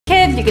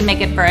You can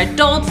make it for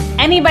adults,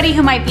 anybody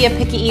who might be a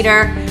picky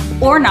eater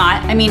or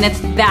not. I mean,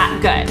 it's that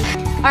good.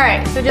 All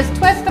right, so just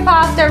twist the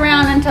pasta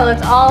around until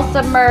it's all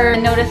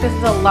submerged. Notice this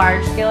is a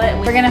large skillet.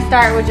 We're gonna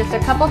start with just a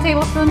couple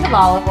tablespoons of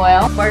olive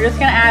oil. We're just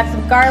gonna add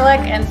some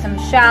garlic and some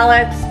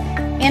shallots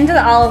into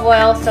the olive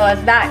oil so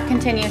as that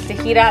continues to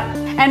heat up.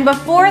 And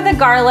before the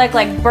garlic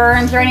like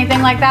burns or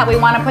anything like that, we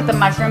wanna put the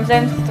mushrooms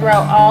in.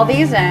 Throw all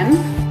these in.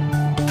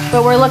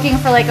 But we're looking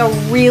for like a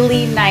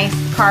really nice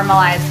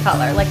caramelized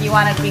color. Like you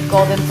want it to be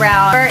golden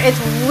brown. It's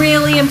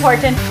really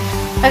important.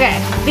 Okay,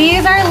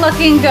 these are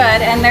looking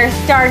good and they're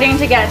starting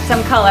to get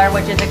some color,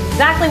 which is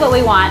exactly what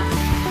we want.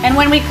 And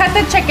when we cut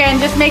the chicken,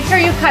 just make sure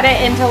you cut it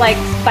into like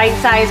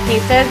bite-sized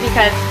pieces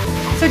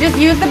so just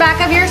use the back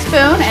of your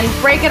spoon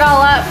and break it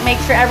all up. Make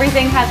sure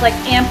everything has like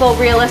ample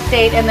real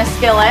estate in the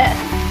skillet.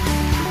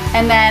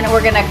 And then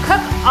we're gonna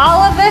cook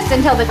all of this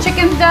until the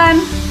chicken's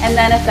done and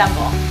then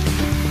assemble.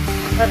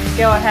 Let's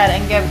go ahead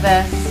and give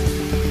this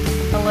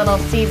a little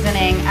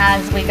seasoning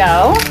as we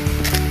go.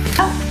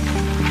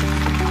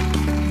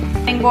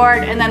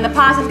 Board, and then the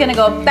pasta is gonna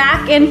go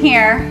back in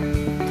here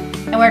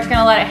and we're just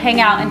gonna let it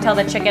hang out until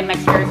the chicken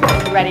mixture is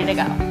ready to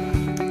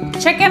go.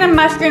 Chicken and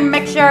mushroom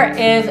mixture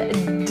is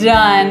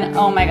done.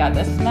 Oh my God,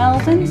 this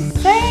smells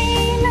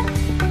insane.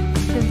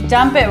 Just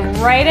dump it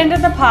right into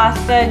the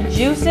pasta,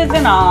 juices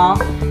and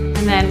all.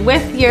 And then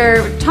with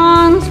your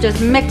tongs, just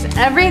mix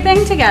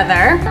everything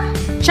together.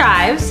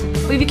 Chives.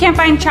 If you can't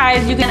find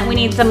chives, we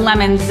need some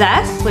lemon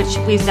zest, which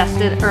we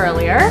zested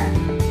earlier.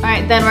 All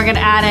right, then we're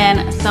gonna add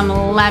in some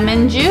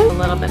lemon juice, a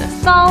little bit of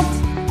salt,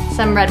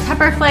 some red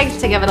pepper flakes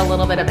to give it a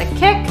little bit of a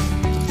kick,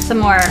 some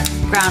more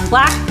ground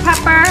black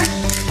pepper,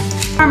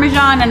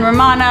 Parmesan and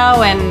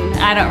Romano, and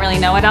I don't really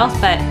know what else,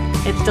 but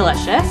it's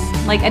delicious.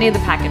 Like any of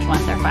the packaged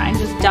ones are fine.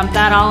 Just dump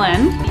that all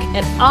in.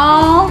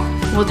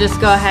 We'll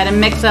just go ahead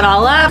and mix it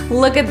all up.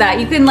 Look at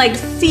that, you can like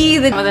see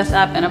this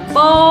up in a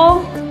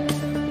bowl.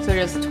 So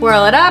just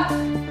twirl it up.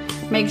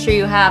 Make sure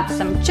you have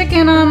some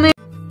chicken on there.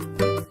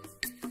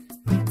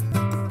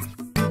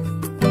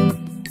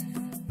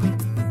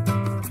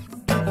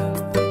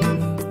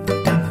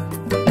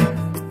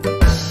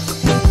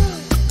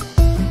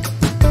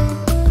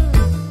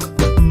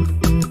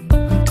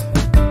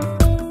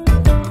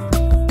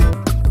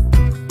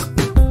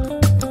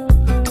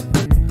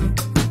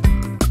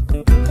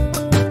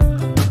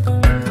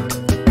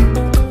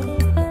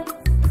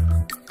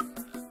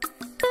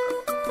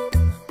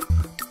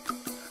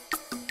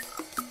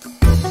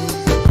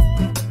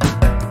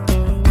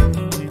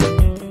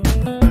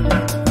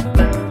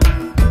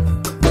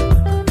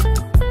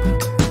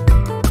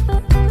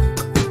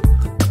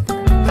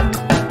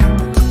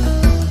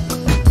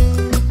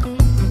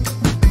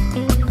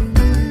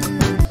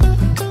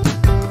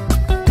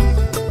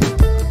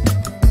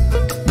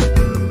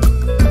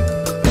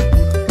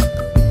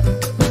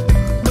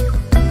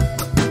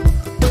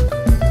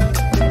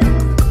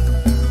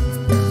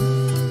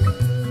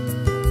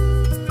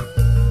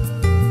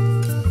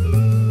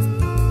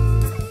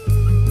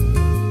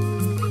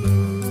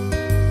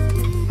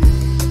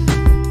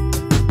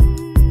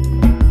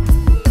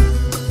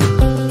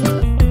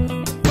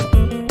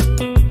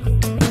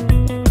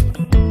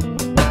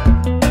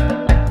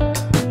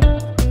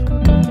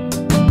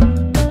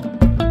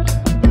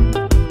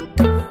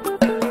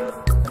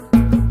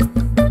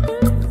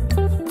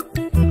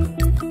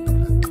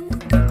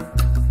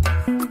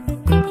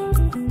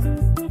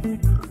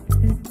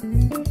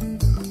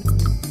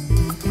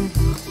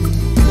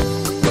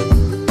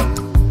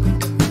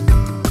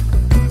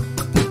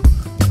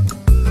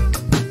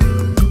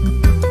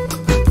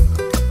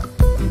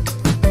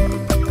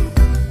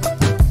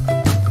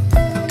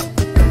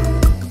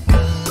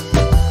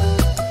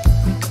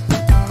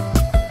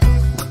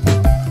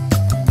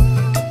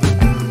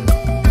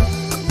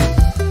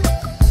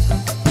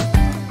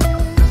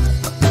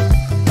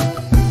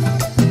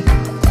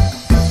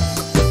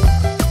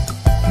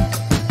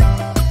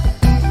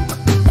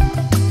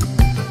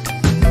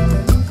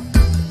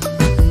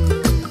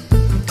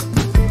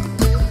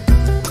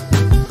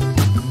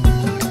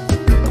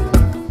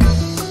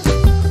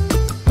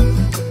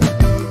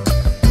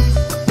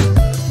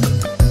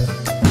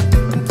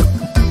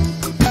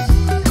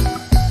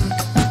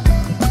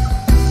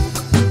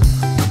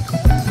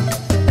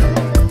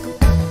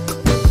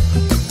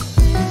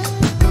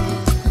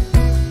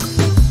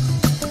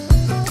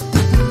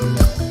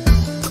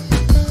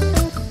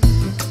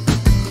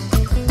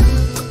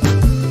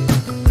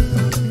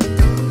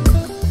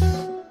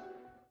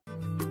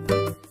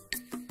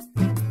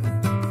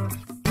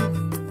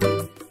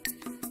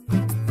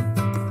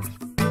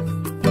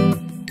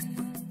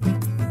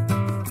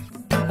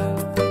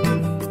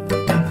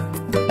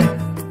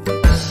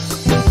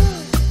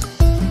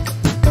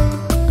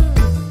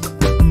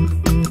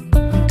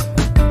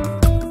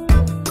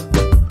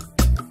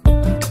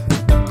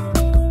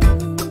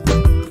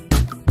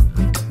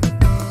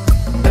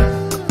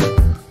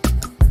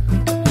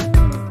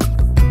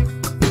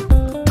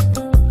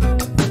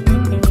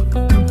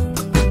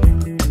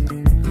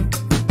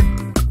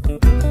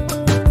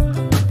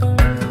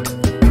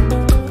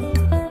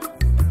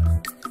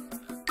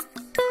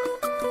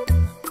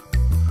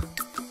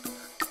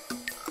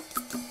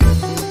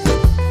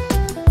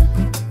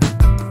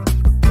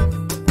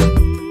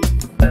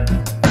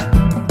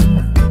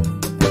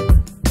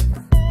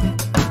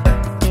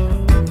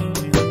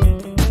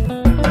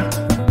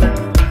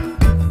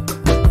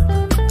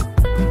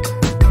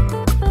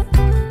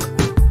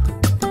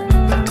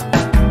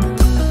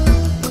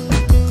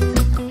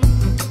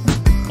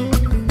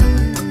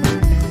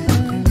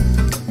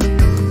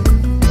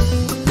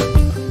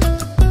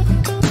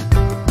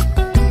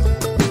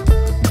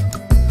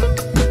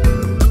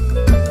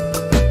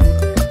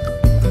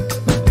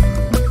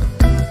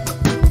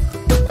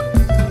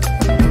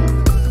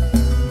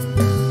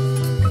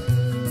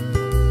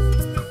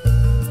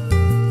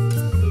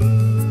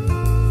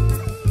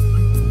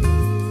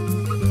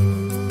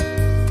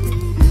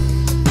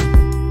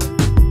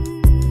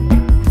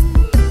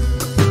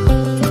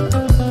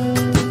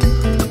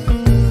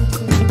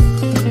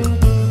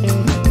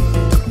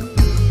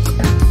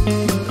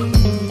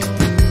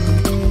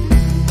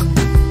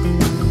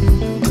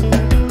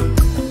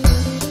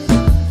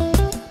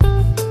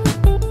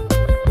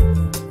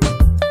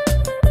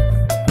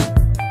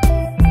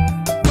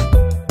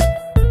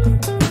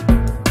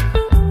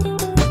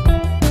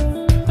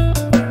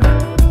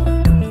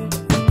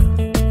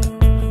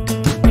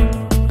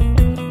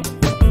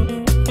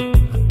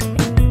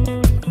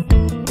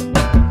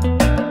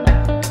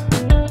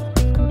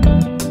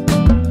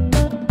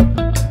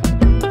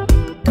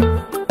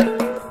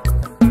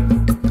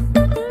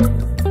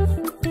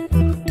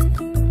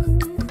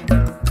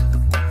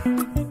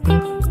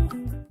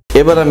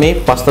 এবার আমি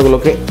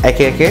পাস্তাগুলোকে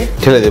একে একে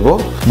ঢেলে দেব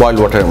boiled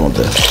ওয়াটারের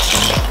মধ্যে।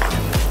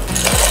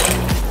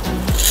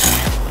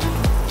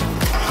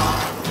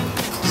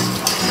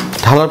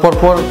 ঢালার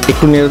পর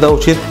একটু নেড়ে দেওয়া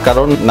উচিত,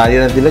 কারণ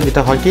নাড়িয়ে না দিলে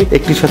যেটা হয় কি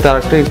একটির সাথে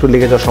আরেকটা একটু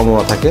লেগে যাওয়ার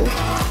সম্ভাবনা থাকে।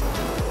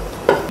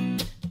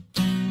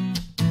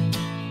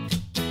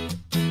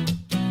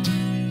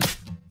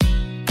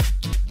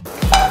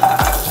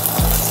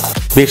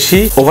 বেশি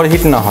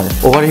ওভারহিট না হয়,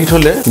 ওভারহিট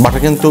হলে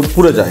বাটার কিন্তু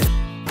পুড়ে যায়।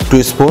 2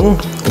 স্পুন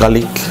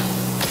গার্লিক,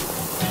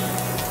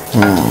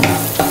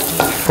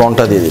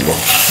 কর্নটা দিয়ে দিব।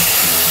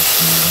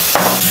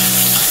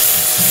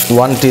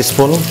 1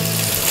 teaspoon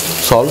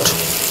salt,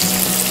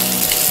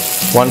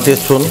 1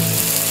 teaspoon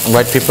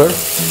white paper,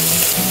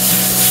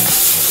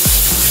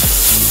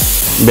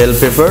 bell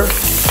paper,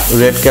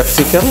 red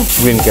capsicum,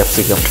 green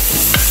capsicum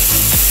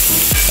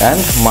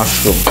and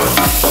mushroom.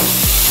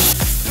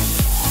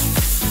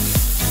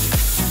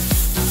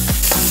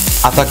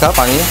 আধা কাপ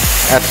পানি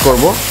অ্যাড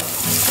করব।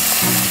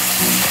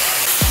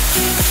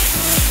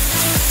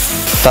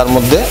 তার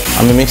মধ্যে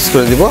আমি মিক্স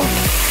করে দিব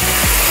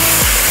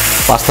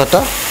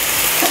পাস্তাটা।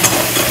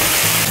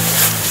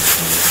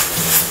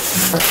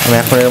 আমি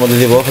এখন এর মধ্যে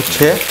দিব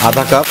হচ্ছে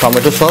আধা কাপ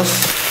টমেটো সস,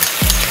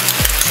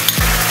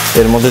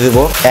 এর মধ্যে দিব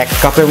 1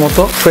 কাপের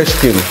মতো ফ্রেশ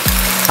ক্রিম।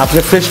 আপনি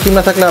ফ্রেশ ক্রিম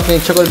না থাকলে আপনি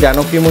ইচ্ছা করে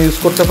গ্যানো ক্রিমও ইউজ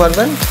করতে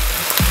পারবেন।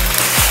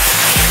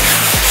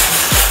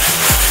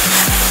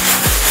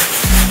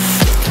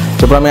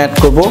 তারপর আমি অ্যাড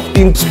করব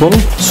 3 spoon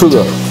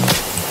sugar.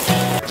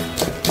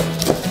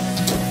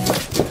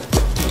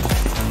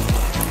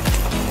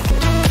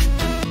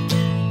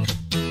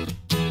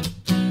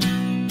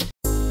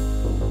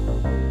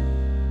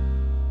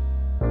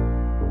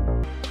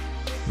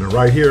 Now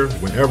right here,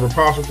 whenever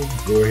possible,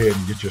 go ahead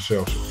and get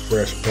yourself some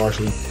fresh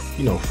parsley.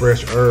 You know,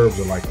 fresh herbs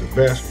are like the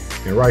best.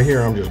 And right here,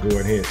 I'm just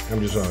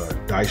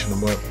dicing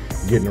them up,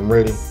 getting them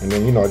ready. And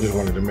then, you know, I just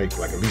wanted to make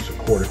like at least a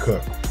 1/4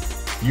 cup.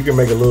 You can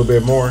make a little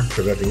bit more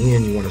because at the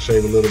end you want to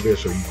save a little bit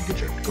so you can get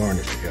your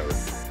garnish together.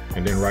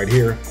 And then right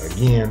here,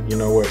 again, you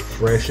know what?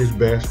 Fresh is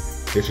best.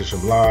 This is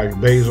some live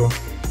basil.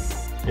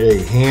 Hey,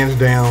 hands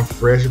down,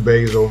 fresh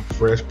basil,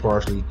 fresh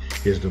parsley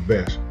is the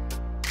best.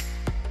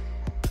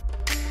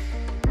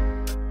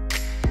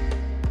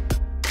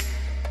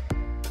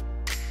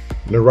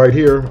 Now right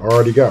here, I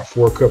already got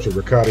 4 cups of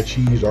ricotta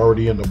cheese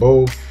already in the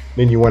bowl.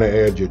 Then you want to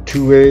add your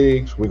 2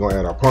 eggs. We're going to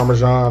add our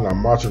Parmesan, our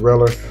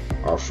mozzarella,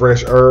 our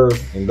fresh herbs.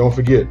 And don't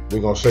forget,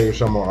 we're going to save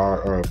some of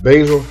our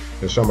basil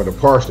and some of the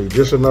parsley.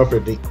 Just enough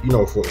at the, you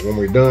know, for when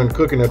we're done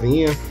cooking at the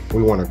end,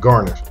 we want to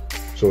garnish.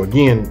 So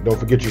again, don't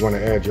forget you want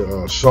to add your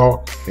salt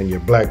and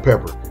your black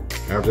pepper.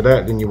 After that,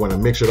 then you want to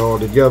mix it all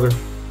together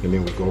and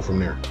then we go from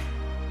there.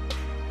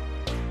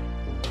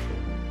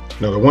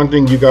 Now the one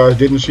thing you guys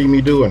didn't see me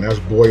do, and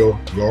that's boil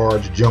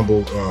large jumbo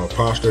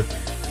pasta.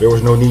 There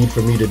was no need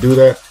for me to do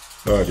that,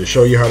 to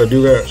show you how to do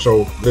that. So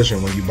listen,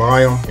 when you buy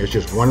them, it's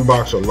just 1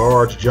 box of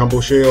large jumbo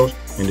shells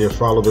and just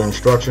follow the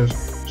instructions.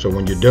 So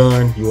when you're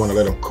done, you want to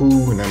let them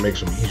cool, and that makes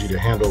them easy to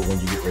handle when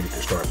you get ready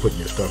to start putting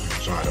your stuff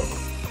inside of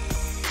them.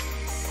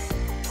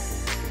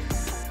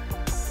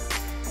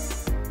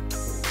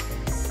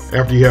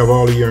 After you have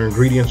all of your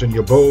ingredients in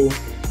your bowl,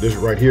 this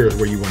right here is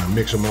where you want to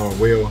mix them all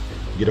well.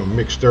 Get them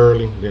mixed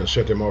thoroughly, then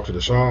set them off to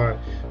the side.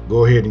 Go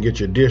ahead and get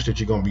your dish that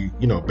you're going to be,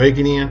 you know,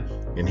 baking in.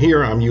 And here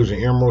I'm using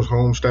Emerald's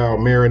home style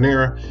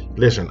marinara.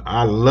 Listen,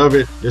 I love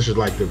it. This is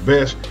like the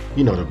best,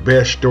 you know, the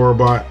best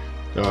store-bought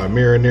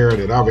marinara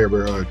that I've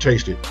ever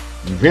tasted.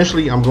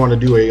 Eventually, I'm going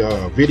to do a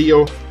video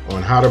on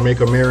how to make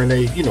a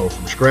marinade, you know,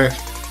 from scratch.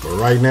 But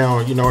right now,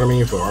 you know what I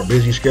mean, for our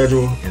busy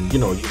schedule, and you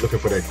know, you're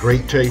looking for that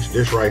great taste,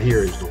 this right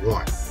here is the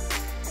one.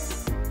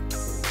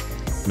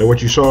 Now what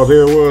you saw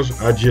there was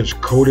I just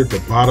coated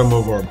the bottom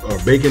of our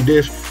bacon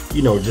dish,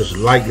 you know, just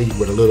lightly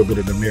with a little bit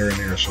of the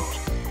marinara sauce.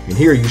 And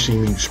here you see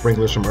me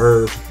sprinkling some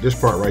herbs. This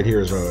part right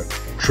here is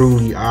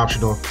truly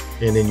optional.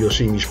 And then you'll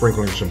see me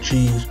sprinkling some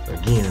cheese.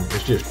 Again,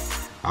 it's just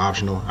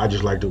optional. I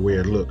just like the way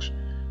it looks.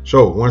 So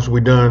once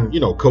we're done,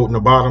 you know, coating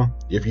the bottom,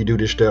 if you do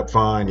this step,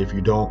 fine. If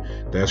you don't,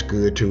 that's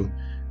good too.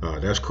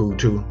 That's cool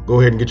too. Go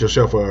ahead and get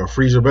yourself a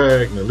freezer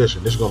bag. Now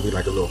listen, this is going to be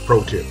like a little pro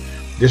tip.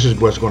 This is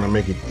what's going to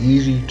make it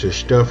easy to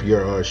stuff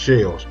your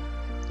shells.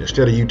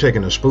 Instead of you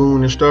taking a spoon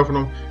and stuffing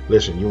them,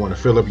 listen, you want to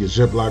fill up your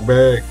Ziploc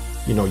bag.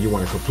 You know, you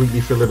want to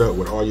completely fill it up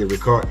with all your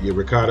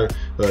ricotta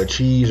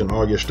cheese and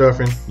all your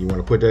stuffing. You want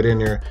to put that in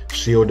there,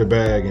 seal the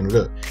bag, and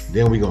look.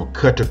 Then we're going to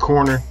cut the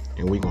corner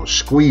and we're going to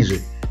squeeze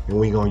it. And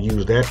we're going to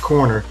use that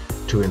corner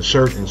to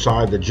insert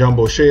inside the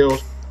jumbo shells.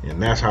 And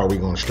that's how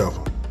we're going to stuff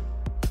them.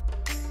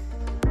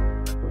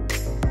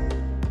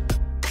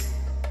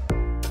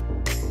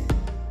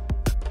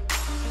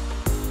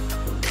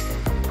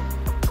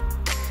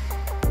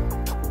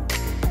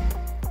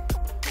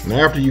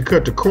 Now after you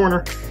cut the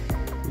corner,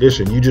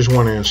 listen, you just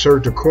want to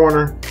insert the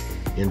corner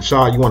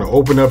inside. You want to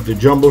open up the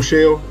jumbo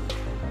shell,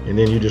 and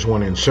then you just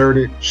want to insert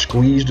it,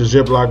 squeeze the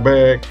Ziploc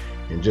bag,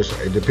 and just,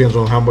 it depends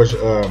on how much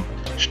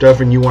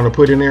stuffing you want to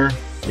put in there.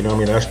 You know what I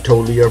mean? That's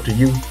totally up to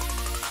you.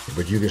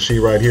 But you can see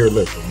right here,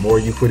 look, the more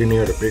you put in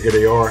there, the bigger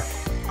they are.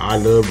 I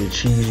love the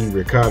cheesy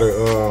ricotta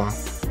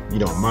you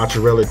know,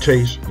 mozzarella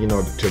taste. You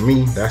know, to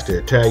me, that's the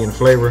Italian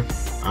flavor.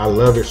 I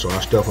love it, so I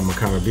stuff them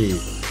kind of big.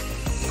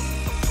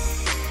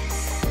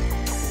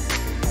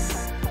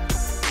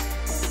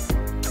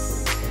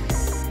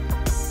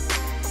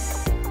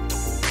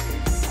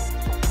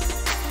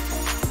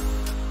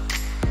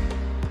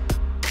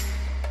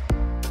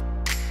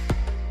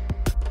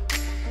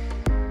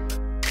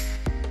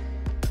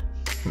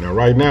 Now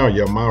right now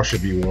your mouth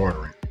should be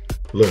watering.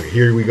 Look,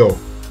 here we go.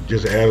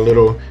 Just add a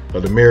little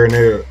of the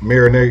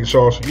marinade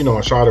sauce, you know,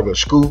 inside of a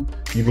scoop.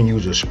 You can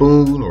use a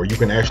spoon or you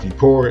can actually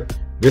pour it.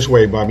 This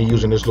way, by me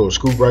using this little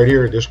scoop right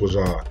here, this was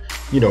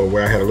you know,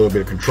 where I had a little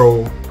bit of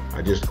control.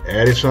 I just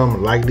added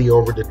some lightly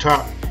over the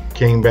top,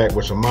 came back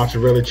with some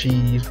mozzarella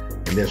cheese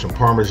and then some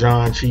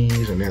Parmesan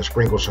cheese and then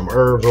sprinkled some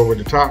herbs over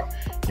the top,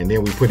 and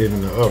then we put it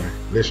in the oven.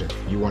 Listen,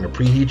 you want to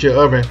preheat your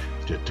oven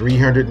to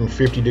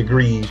 350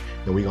 degrees,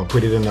 and we're gonna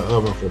put it in the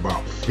oven for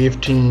about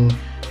 15,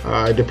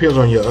 it depends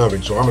on your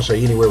oven, so I'm gonna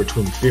say anywhere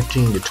between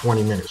 15 to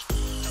 20 minutes.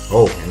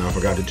 Oh, and I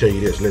forgot to tell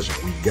you this, listen,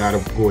 we gotta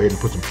go ahead and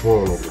put some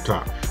foil over the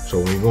top. So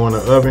when we go in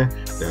the oven,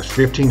 that's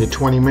 15 to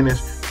 20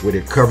 minutes with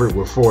it covered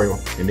with foil,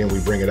 and then we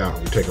bring it out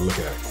and we take a look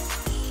at it.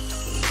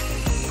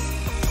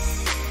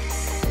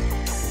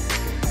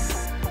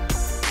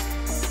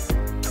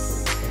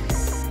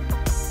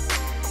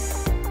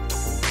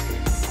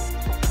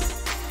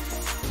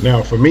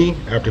 Now for me,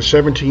 after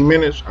 17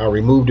 minutes, I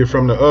removed it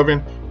from the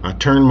oven. I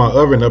turned my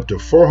oven up to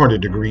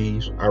 400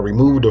 degrees. I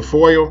removed the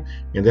foil,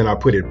 and then I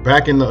put it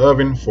back in the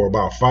oven for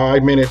about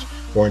 5 minutes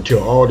or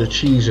until all the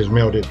cheese is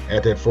melted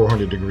at that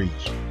 400 degrees.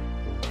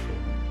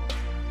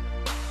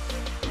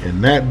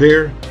 And that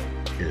there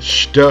is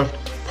stuffed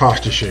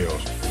pasta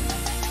shells.